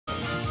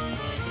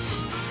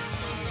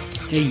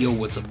Hey yo,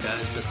 what's up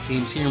guys,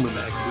 bestatgames here, and we're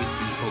back with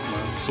the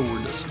Pokemon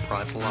Sword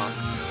Surpriselocke.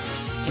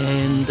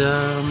 And,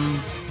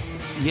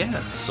 yeah,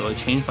 so I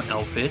changed my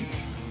outfit,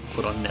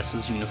 put on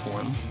Nessa's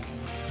uniform.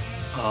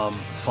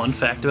 Fun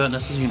fact about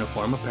Nessa's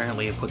uniform,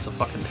 apparently it puts a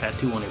fucking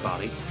tattoo on your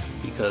body,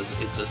 because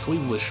it's a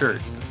sleeveless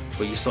shirt,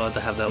 but you still have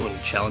to have that little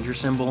challenger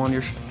symbol on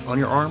your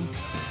arm,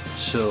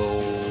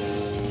 so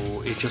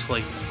it just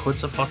like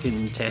puts a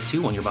fucking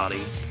tattoo on your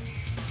body,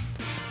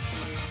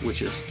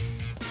 which is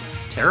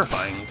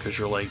terrifying because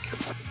you're like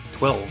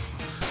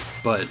 12,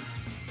 but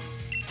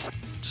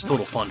just a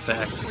little fun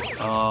fact.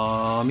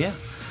 Yeah,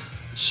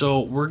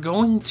 so we're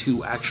going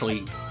to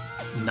actually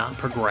not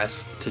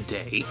progress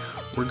today.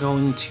 We're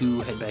going to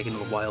head back into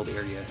the wild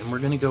area, and we're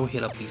going to go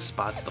hit up these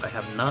spots that I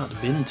have not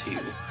been to,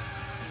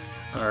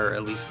 or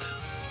at least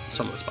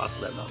some of the spots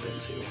that I've not been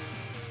to.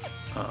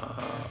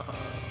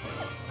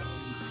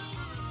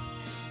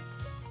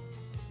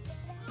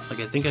 Like,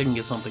 I think I can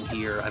get something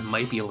here. I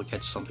might be able to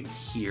catch something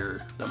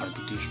here that might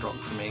be too strong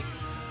for me.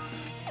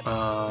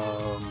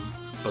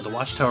 But the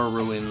Watchtower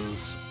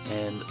Ruins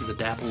and the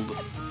Dappled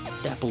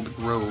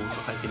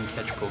Grove I can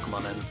catch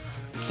Pokemon in. I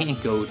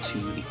can't go to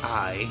the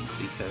Eye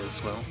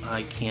because, well,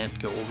 I can't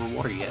go over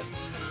water yet.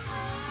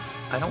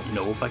 I don't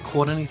know if I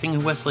caught anything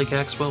in Westlake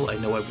Axwell. I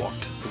know I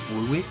walked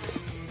through it,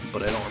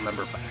 but I don't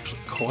remember if I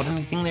actually caught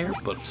anything there.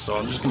 But so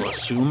I'm just going to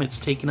assume it's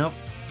taken up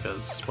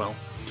because, well,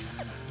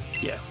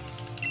 yeah.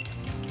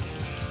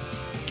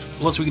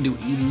 Plus, we can do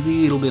a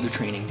little bit of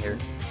training here.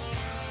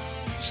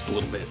 Just a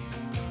little bit.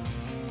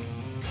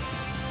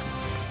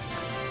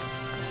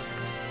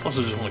 Plus,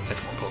 I just want to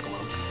catch more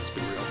Pokemon. Let's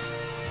be real.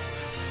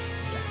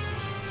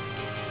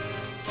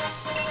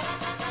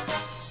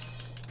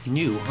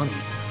 New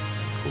honey.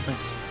 Cool,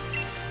 thanks.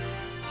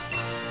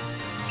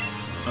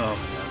 Oh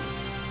my god.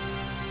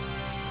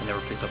 I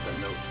never picked up that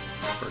note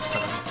the first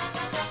time.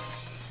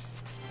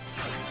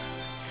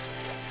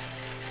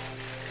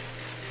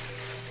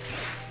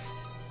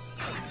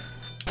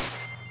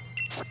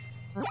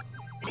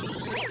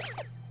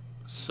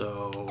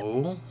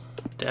 So,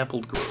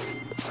 Dappled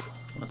Grove.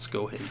 Let's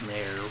go ahead in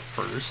there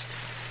first.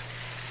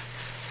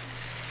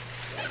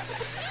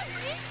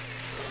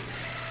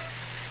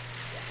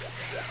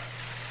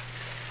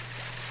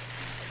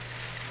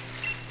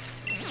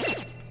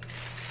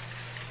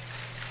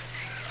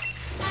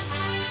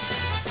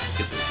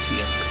 Get this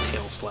K.E.M for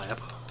Tail Slap.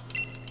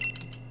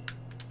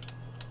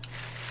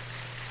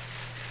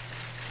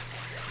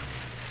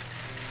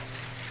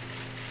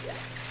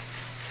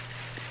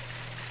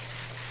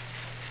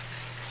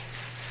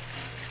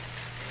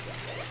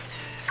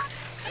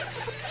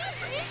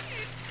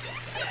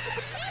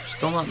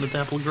 Still not in the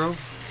Dappled Grove?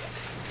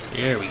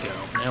 There we go.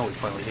 Now we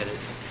finally hit it.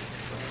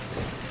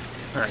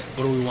 Alright,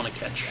 what do we want to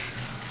catch?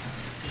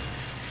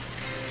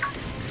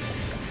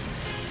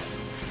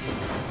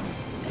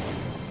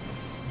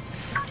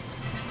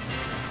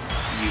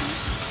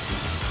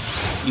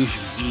 You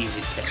should be easy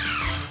to catch.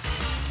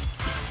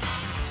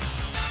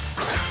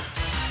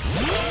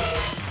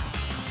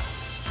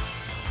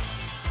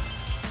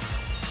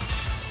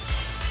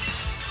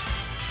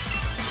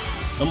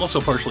 I'm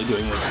also partially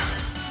doing this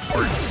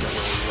art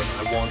style. When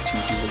I want to do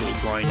a little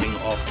grinding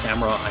off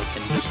camera, I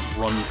can just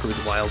run through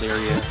the wild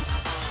area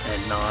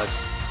and not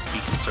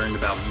be concerned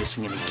about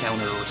missing an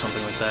encounter or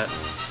something like that.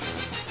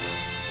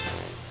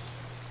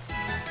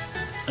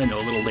 I know,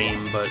 a little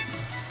lame, but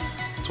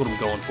that's what I'm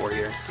going for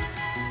here.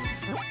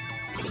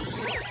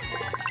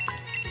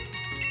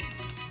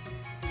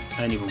 I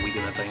didn't even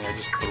weaken that thing, I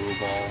just put a little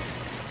ball.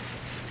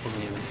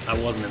 I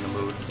wasn't in the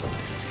mood.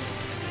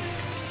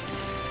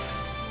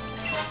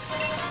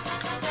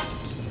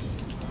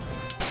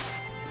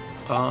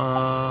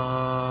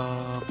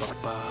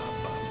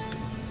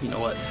 You know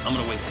what? I'm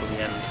gonna wait till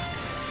the end.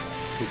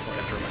 Wait till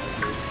after I'm out of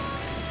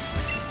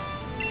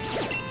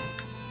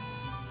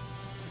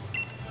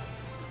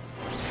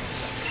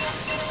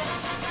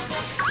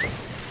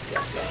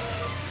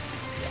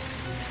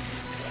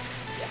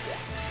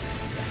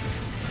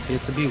here.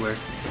 It's a beware.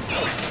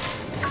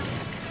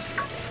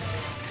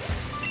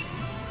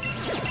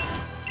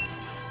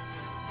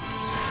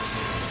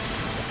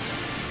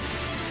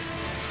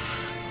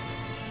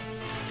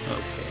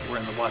 Okay, we're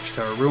in the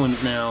Watchtower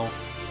Ruins now.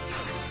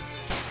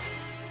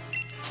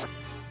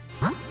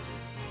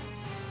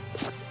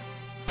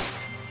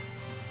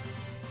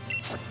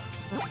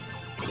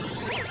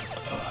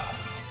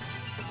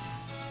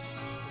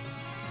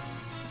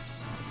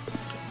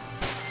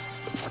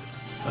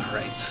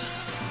 Alright.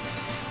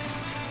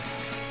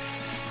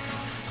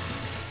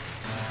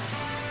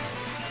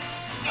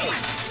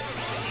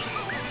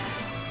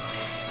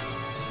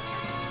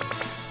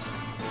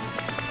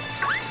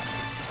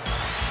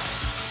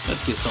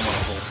 Let's give someone a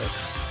Vulpix.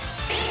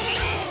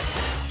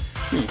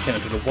 You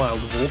encountered a wild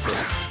Vulpix.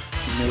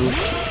 No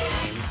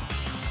shame.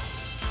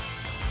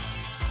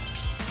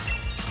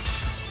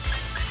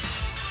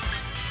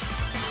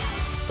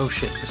 Oh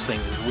shit, this thing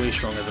is way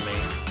stronger than me.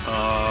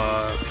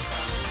 I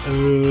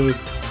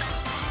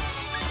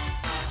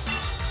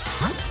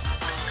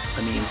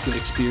mean, good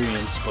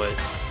experience, but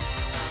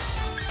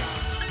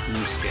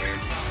I'm scared.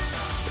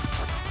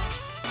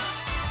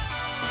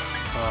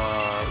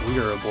 We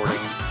are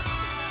aborting.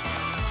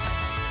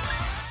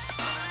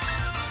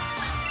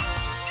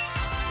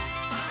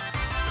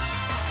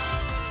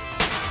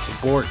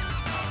 Abort.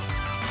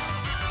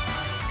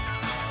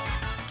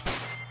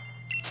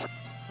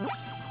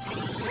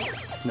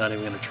 Not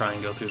even gonna try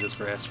and go through this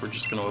grass. We're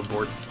just gonna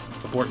abort.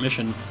 Abort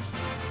mission.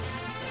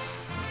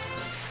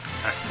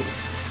 Alright, cool.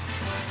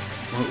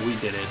 Well, we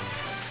did it.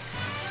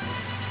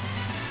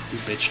 We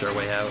bitched our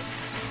way out.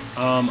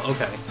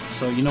 Okay.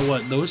 So, you know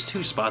what? Those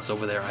two spots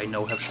over there I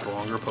know have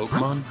stronger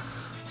Pokemon.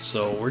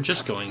 So, we're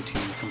just going to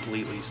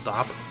completely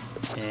stop.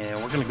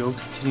 And we're gonna go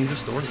continue the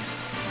story.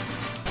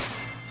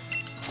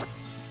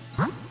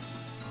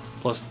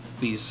 Plus,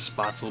 these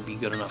spots will be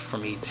good enough for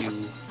me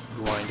to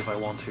grind if I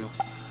want to.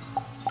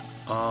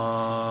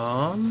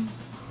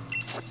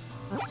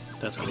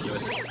 That's gonna do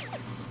it.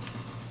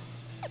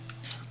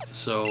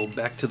 So,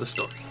 back to the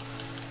story.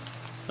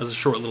 That was a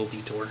short little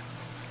detour.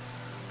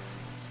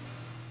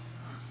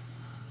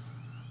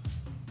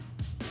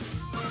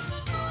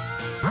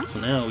 So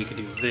now we can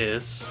do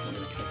this. We're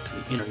gonna connect to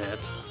the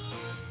internet.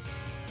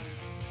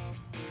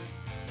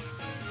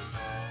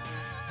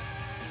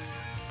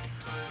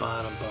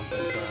 Bottom bum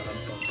bum bottom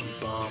bum bum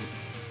bum.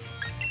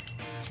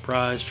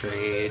 Surprise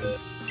trade.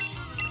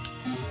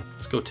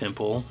 Let's go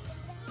Temple.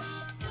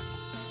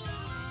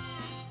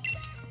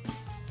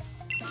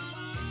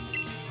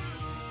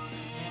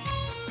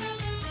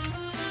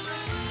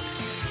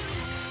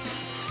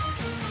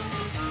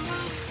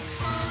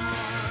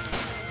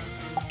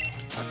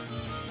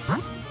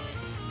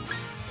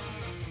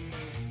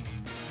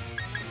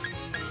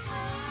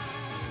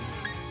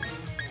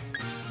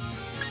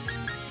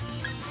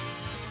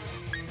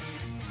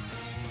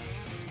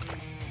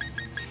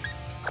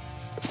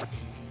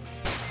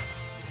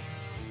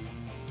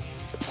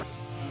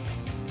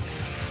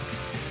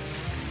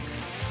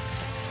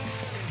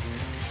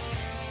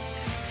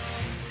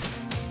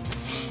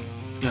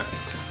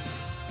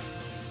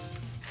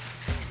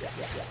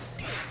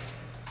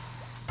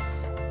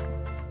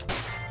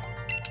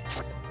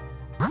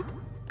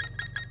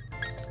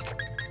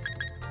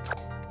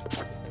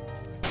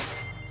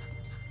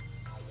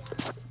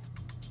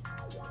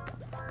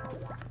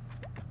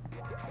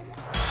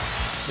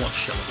 Want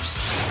shelters.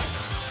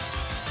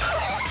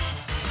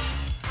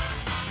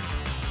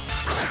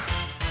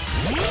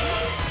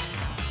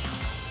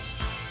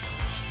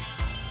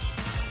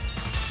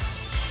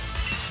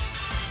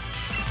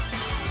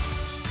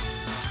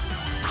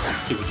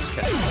 Let's see what this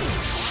cat is.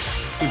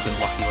 We've been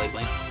lucky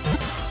lately.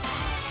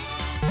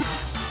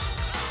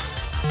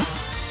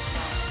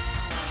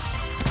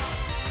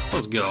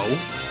 Let's go.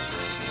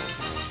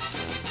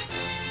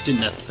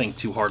 Didn't have to think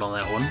too hard on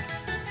that one.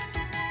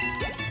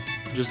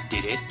 Just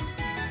did it.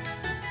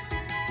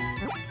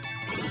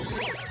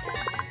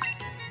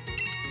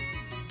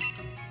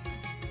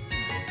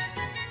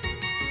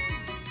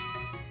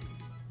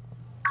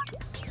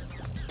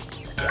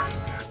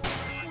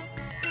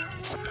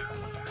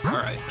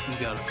 Alright, we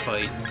gotta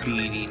fight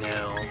Beatty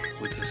now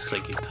with his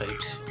psychic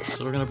types.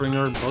 So we're gonna bring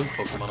our bug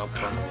Pokemon up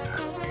front.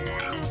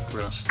 We're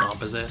gonna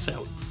stomp his ass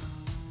out.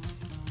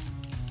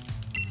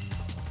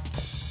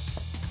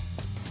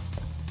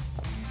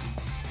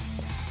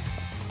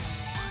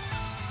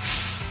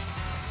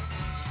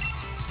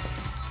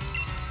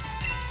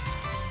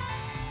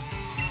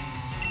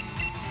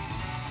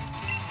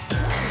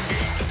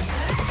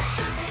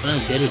 I'm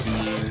better than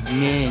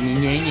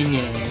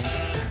you.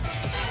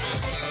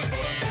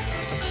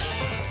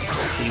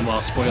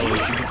 Meanwhile,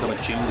 spoilers, you become a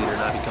gym leader,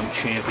 not become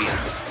champion.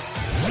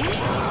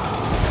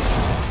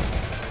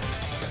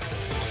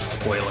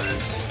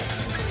 Spoilers.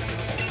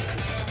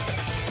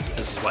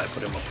 This is why I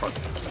put him up front.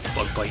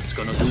 Bug Bite's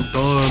gonna do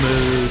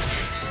damage.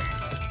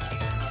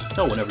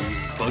 No one ever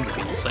uses Bug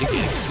against Psychic.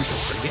 People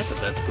forget that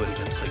that's good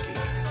against Psychic.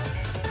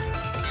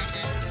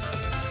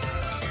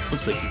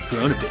 Looks like you've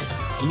grown a bit.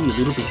 Only a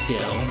little bit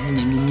down.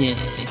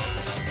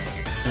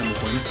 I'm a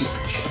one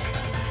bitch.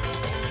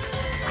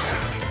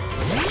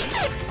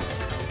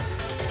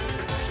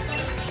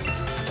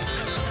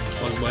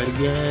 Bug Bite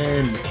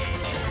again.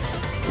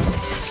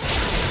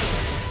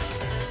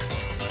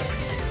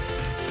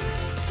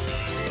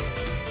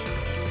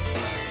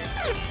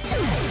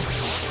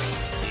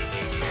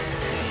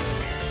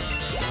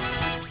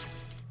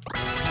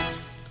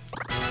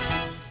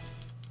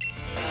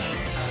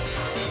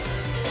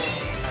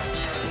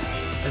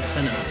 That's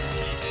enough.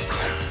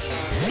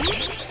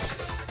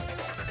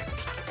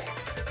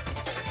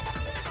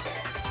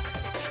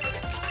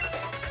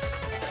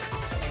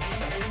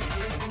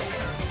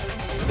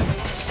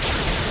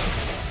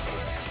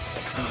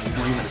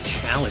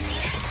 Challenge.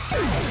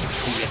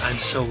 Yeah, I'm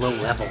so low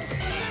level.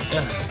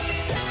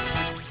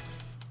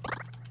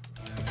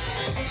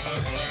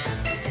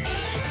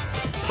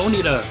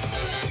 Ponyta.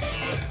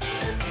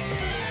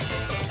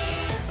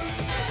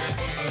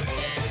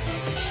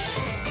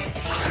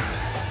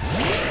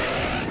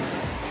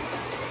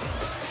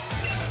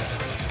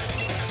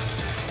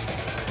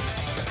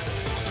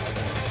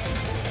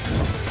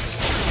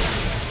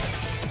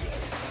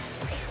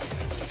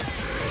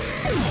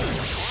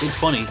 It's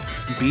funny.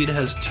 Bede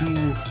has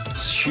 2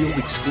 Shield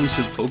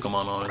exclusive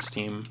Pokemon on his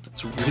team.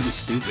 It's really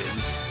stupid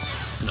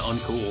and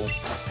uncool.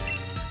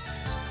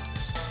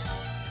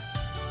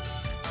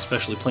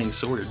 Especially playing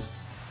Sword.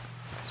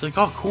 It's like,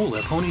 oh cool,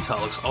 that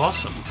Ponyta looks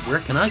awesome. Where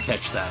can I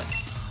catch that?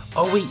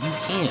 Oh wait, you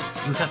can't.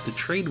 You have to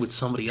trade with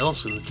somebody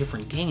else with a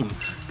different game,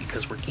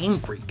 because we're Game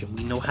Freak and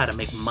we know how to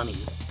make money.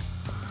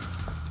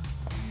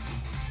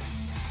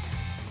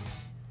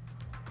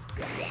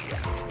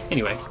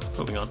 Anyway,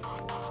 moving on.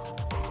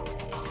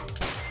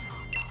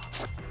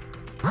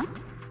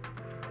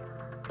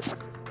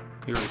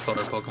 We already caught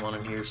our Pokemon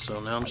in here, so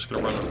now I'm just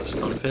gonna run with the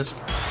Stunfisk.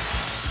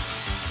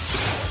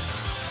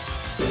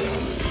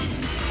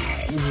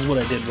 This is what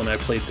I did when I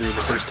played through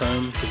the first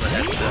time, because I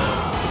had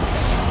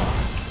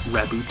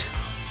Raboot.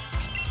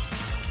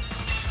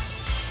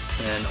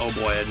 And oh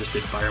boy, I just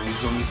did fire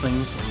moves on these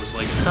things, and was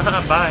like,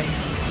 haha, bye!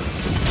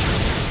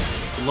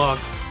 Good luck.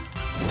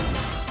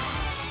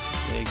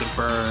 They get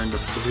burned,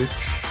 bitch.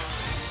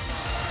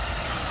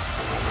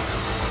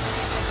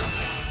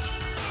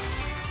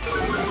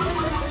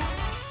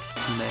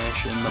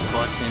 Mashing the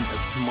button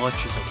as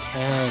much as I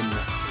can.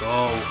 Go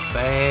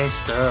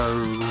faster.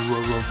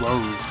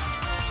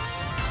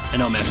 I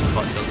know mashing the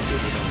button doesn't do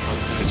anything.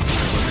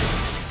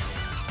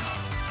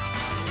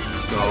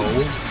 Let's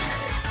go.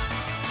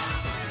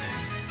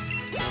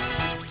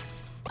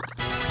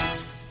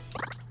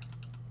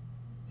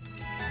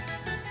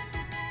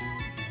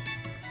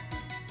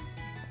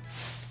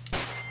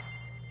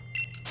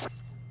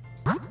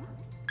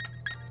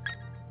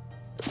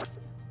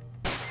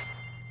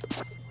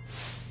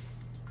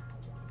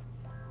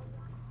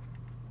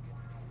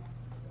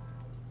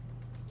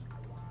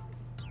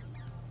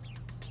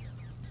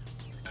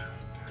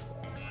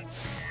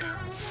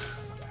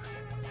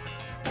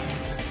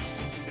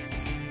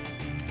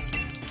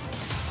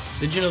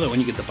 Did you know that when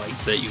you get the bite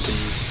that you can,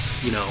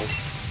 you know,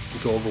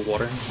 go over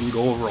water? You can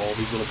go over all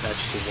these little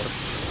patches of water.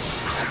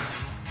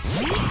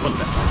 Fun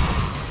fact.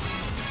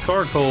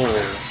 Carkol!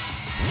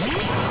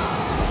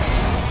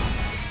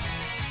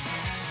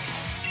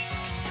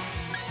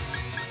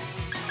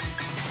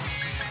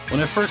 When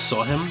I first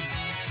saw him,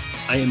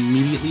 I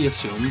immediately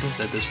assumed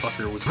that this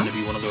fucker was going to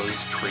be one of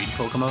those trade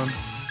Pokemon.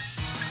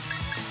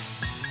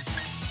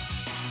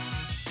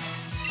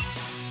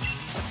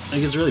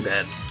 Like, it's really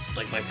bad.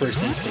 Like, my first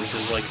instinct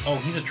is like, oh,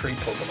 he's a trade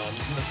Pokemon.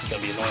 This is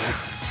gonna be annoying.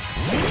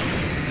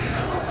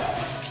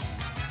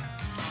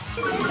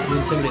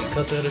 Intimidate,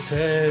 cut that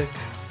attack.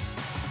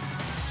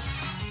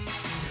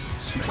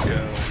 Smack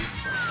down.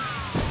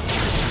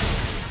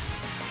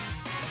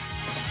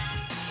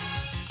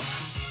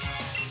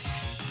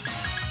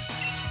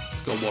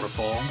 Let's go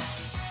Waterfall.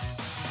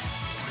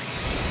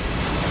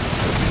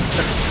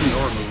 That's a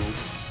PR move.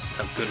 That's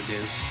how good it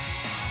is.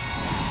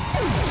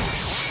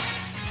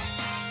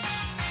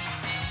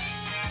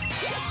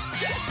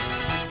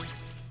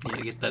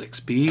 Yeah, get that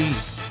XP.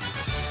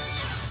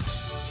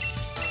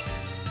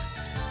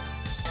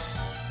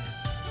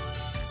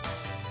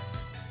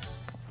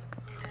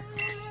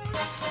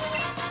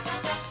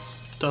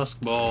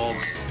 Dusk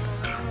Balls.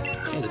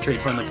 Hey, the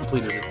trade finally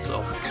completed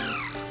itself.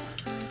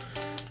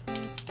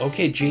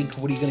 Okay, Jake,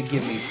 what are you gonna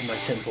give me for my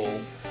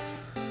temple?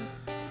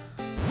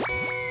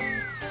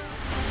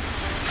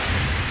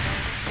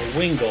 A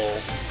Wingull.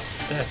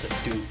 That's a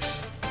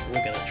dupes.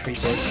 We're gonna trade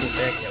that shit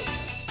back out.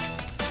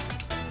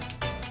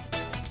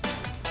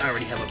 I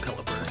already have a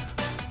Pelipper.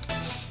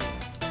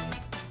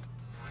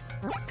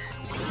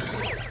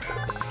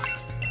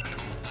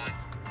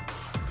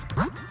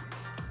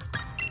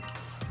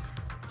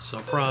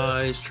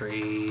 Surprise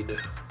trade.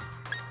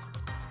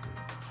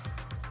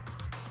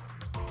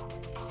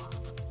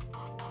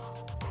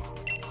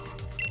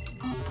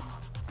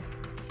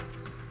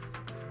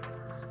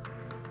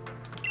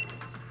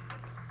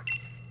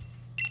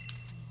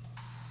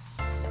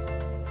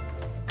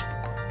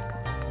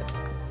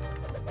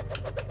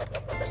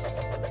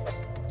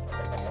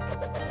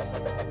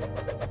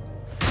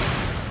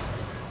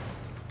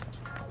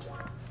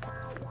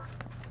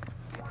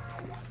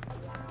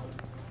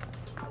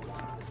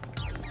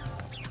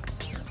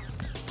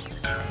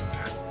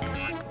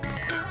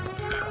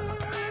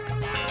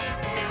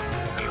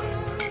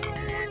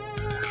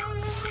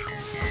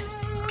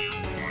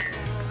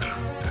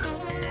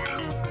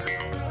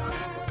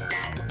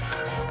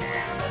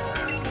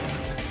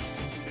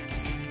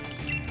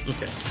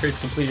 Okay, trade's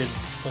completed.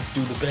 Let's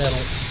do the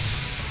battle.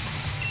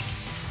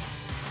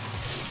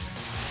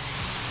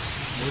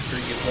 Let's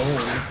get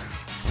rolling.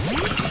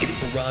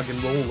 Rock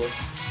and roller.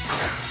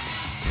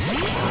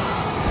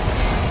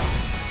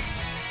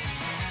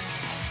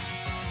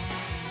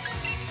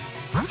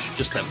 Should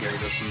just have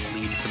Gyarados in the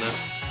lead for this.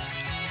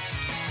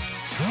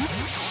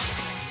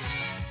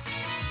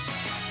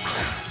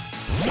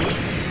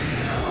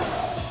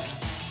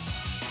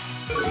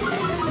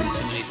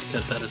 Intimidate to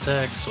cut that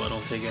attack so I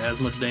don't take as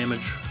much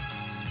damage.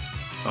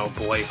 Oh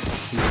boy,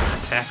 he's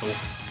gonna tackle.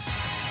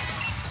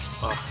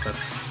 Oh,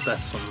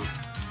 that's some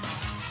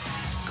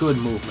good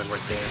movement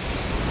right there.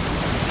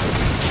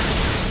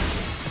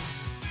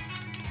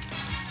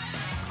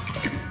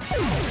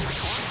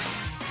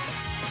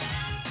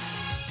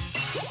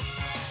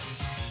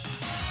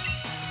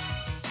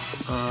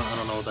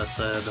 So that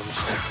said, I'm just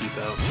gonna keep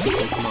out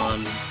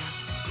Pokemon.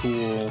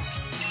 Cool.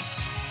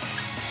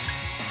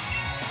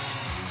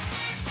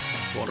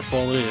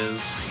 Waterfall it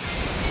is.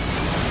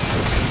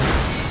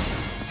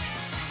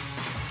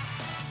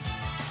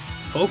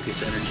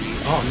 Focus energy.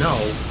 Oh no!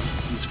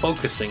 He's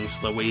focusing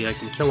so that way I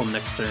can kill him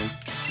next turn.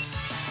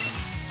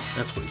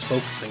 That's what he's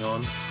focusing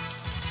on.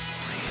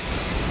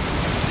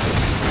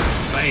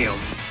 Bam!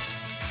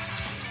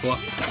 Fuck.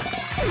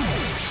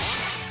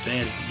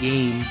 Bad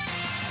game.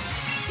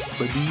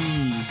 Buddy.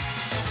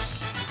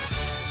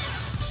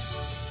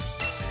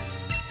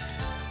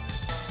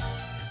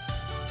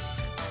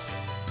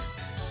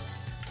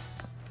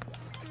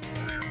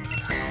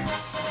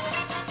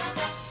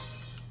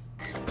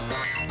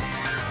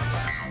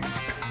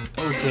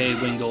 Okay,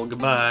 Wingull,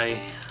 goodbye.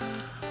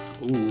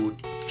 Ooh,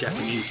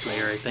 Japanese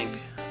player, I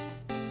think.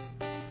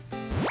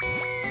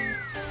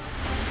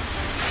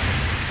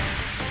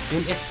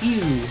 And SQ.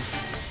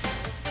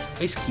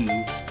 Ice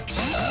Cube.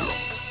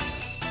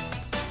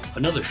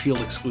 Another Shield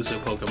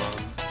exclusive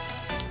Pokemon.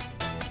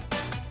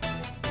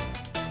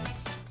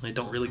 I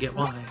don't really get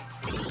why.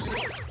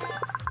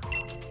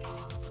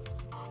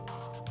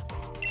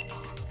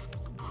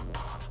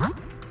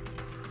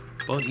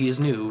 But he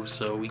is new,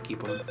 so we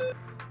keep him.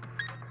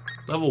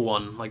 Level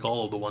 1, like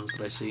all of the ones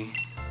that I see.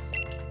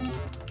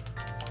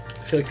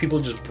 I feel like people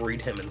just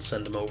breed him and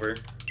send him over.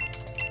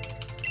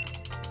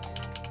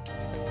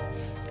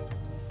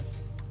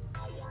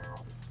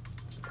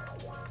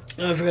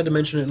 I forgot to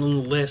mention it in the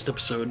last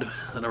episode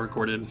that I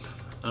recorded,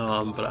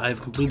 but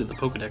I've completed the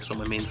Pokedex on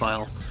my main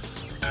file.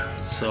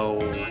 So,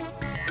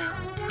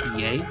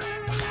 yay.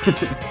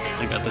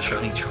 I got the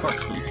shiny charm.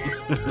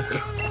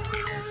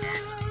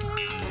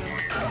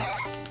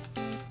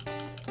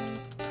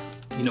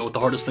 You know what the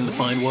hardest thing to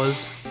find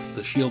was?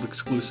 The Shield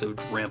exclusive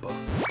Drampa.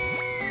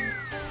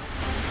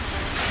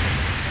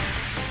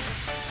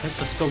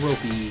 That's a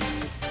Skoropy.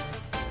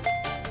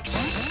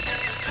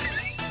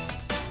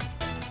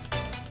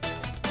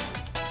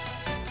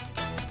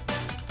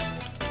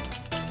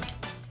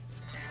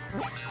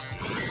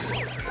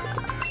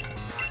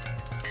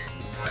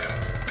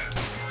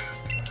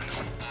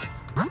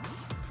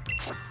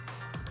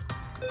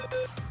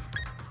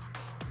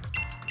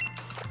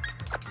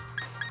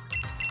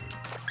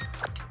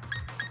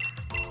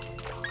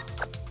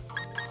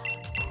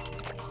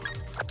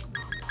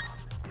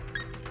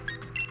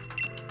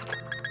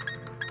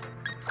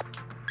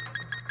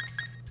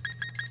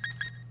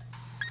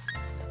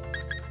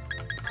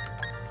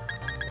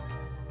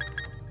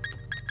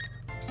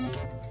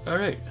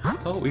 Alright,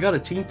 oh, we got a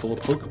team full of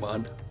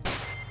Pokemon.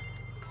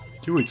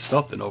 Doing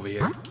something over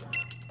here.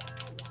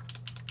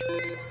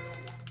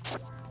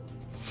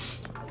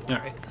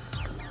 Alright.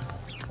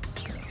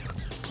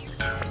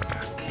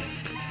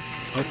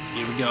 Oh,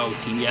 here we go,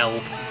 Team Yell.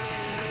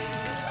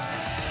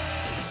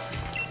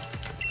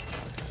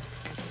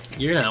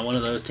 You're not one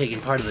of those taking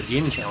part of the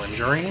gym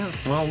challenge, are you?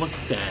 Well, look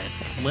at that.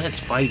 Let's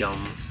fight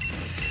them.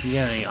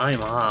 Yay,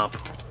 I'm up.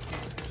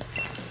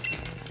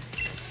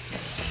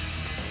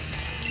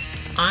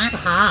 I'm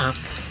Hop.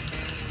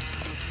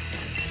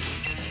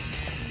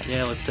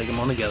 Yeah, let's take them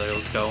on together.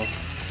 Let's go.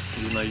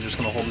 Even though you're just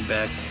gonna hold me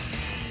back,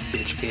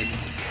 bitch kid.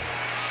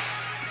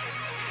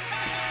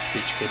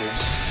 Bitch kidder.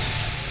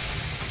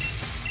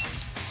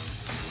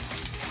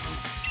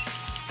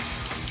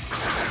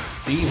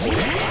 Evil.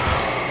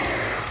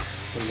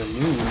 From the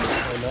moon.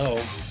 I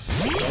know.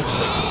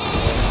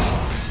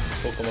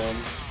 Pokemon.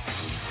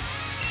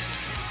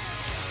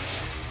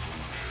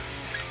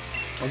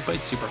 Bug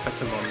Bite's super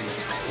effective on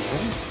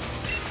people.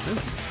 Really?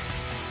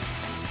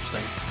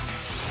 Interesting.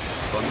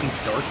 Bug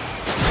Beat's dark?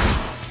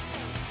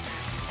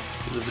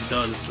 Because if it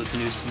does, that's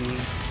news to me.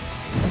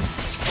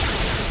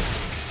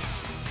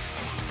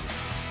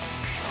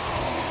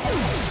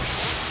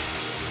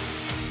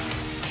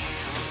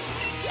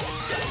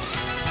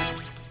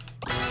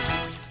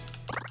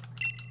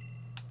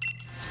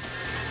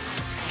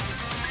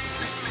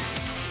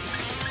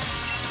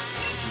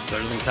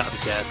 Better than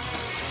Copycat.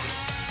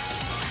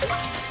 I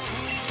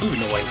don't even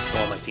know why he's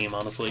still on my team,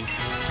 honestly.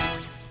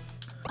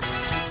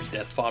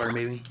 Death fodder,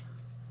 maybe? You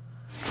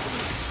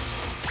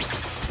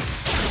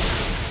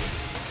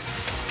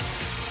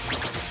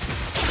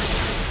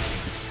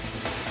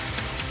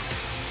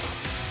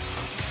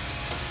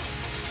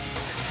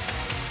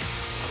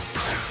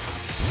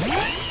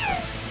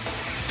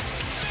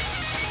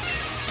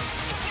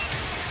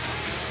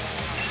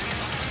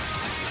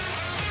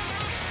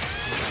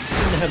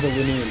seem to have the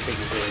linear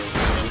taken care of, so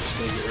I'm just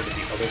gonna get rid of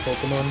the other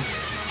Pokemon.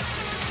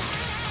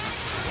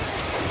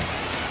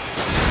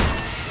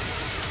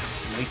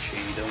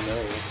 You don't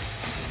know.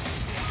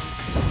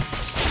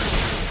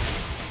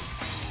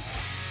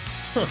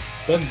 Huh,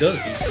 Bug does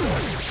beat you.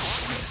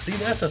 See,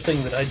 that's a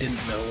thing that I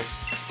didn't know.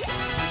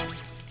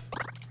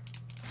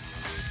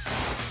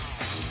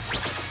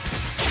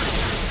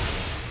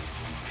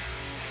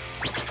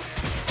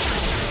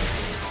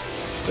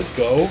 Let's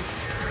go.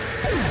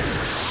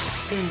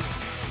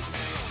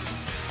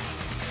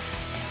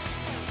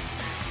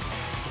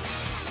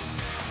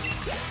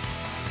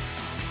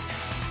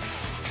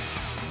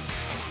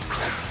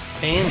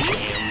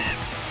 Panjam.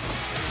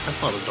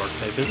 That's not a dark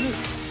type, is it?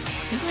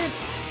 Is it?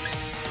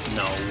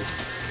 No.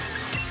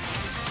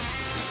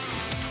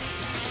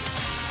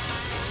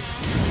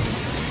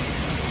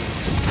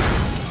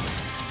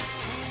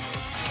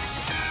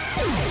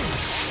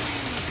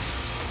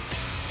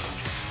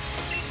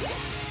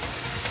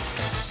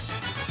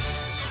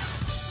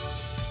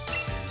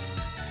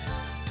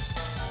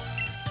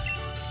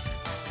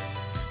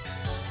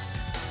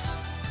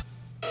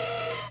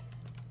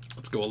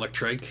 Let's go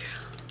electric.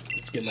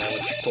 Let's get my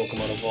electric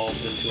Pokemon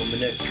evolved into a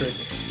Manectric.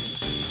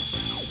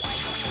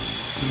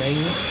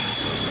 Magnet.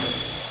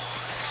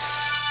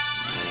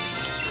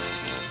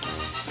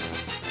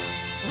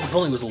 If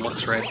only it was a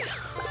Luxray.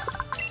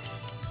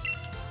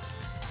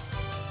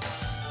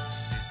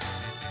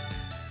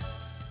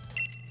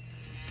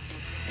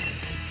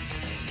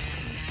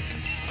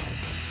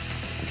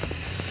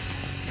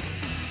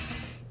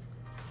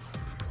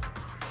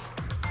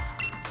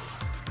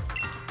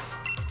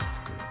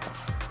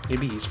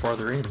 Maybe he's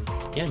farther in.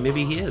 Yeah,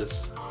 maybe he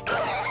is.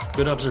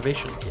 Good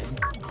observation, kid.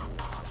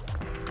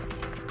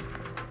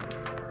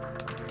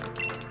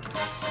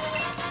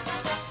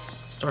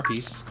 Star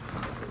piece.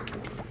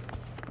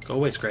 Go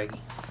away, Scraggy.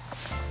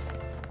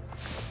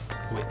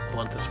 Wait, I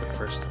want this way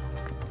first.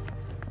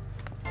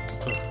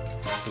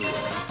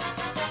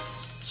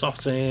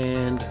 Soft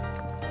sand.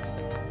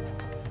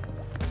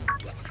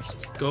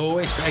 Go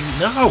away, Scraggy.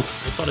 No!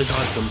 I thought I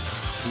dodged him.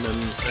 And then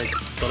I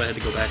thought I had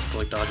to go back to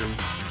like dodge him.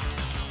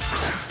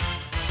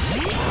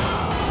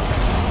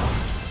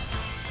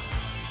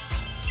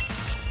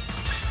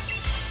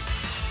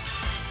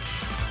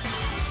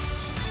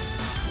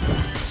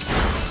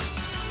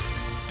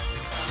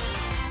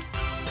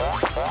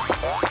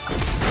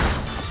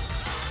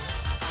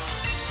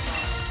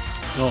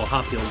 Oh,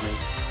 hop healed me.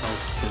 Oh,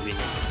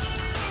 convenient.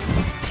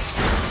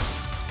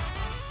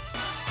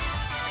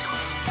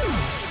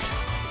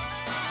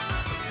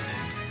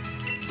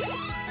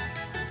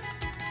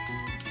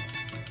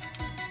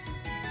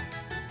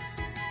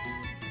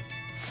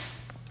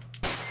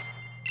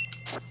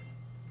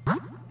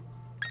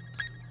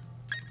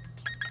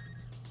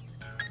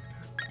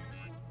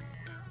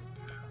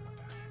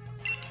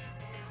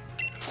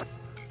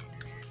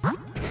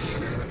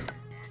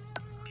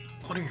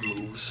 What are your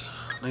moves?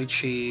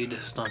 Nightshade,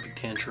 Stomping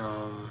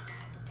Tantrum.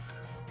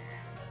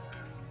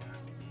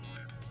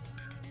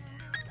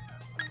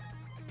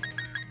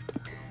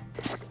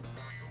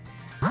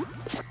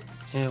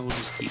 Yeah, we'll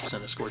just keep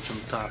Center Scorch on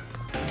the top.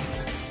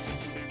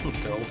 Let's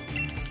go.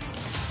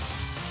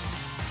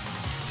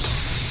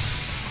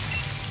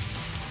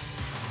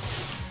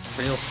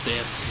 Rail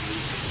Staff,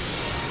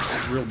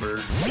 Real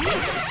Bird.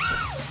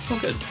 Oh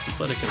good,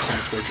 Athletic and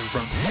Center Scorch in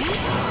front.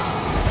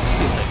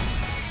 See you there.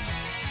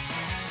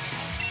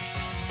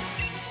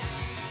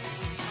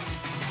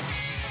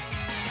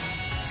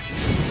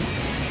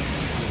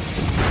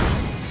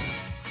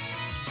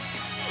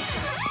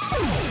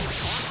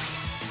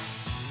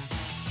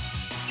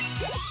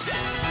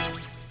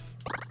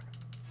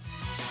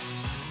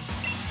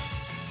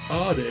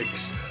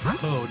 Onyx.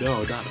 Oh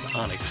no, not an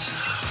Onyx.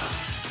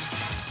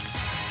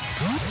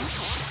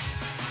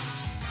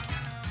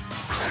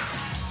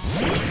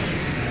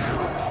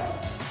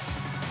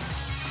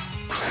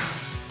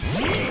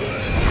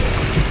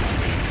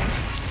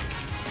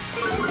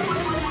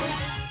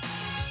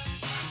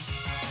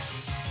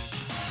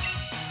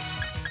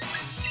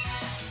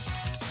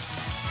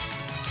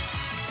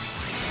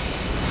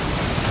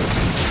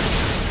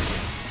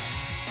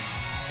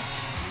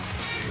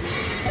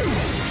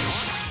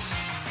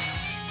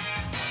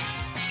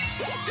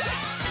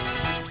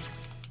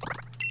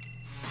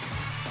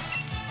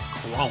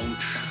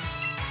 Launch.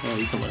 Oh,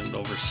 you can land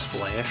over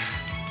Splash.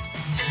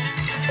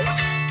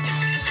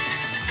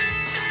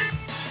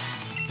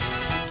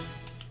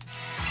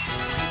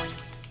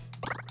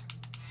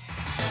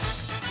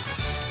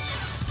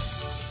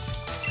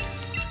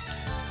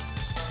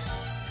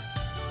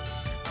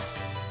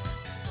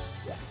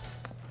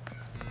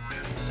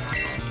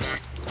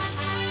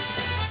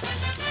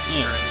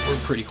 Alright, we're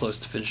pretty close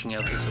to finishing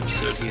out this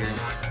episode here.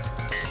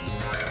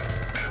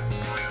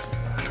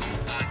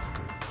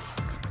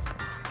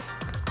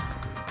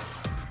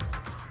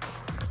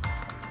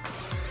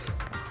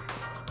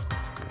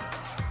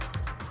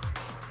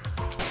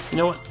 You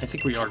know what? I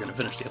think we are going to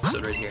finish the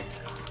episode right here.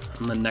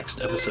 In the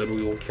next episode,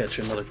 we will catch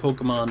another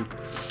Pokemon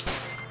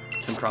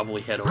and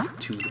probably head over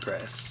to the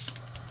grass,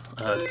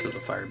 to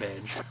the Fire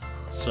Badge.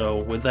 So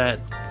with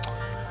that,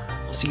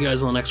 we'll see you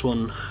guys on the next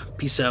one.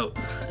 Peace out,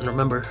 and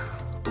remember,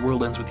 the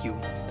world ends with you.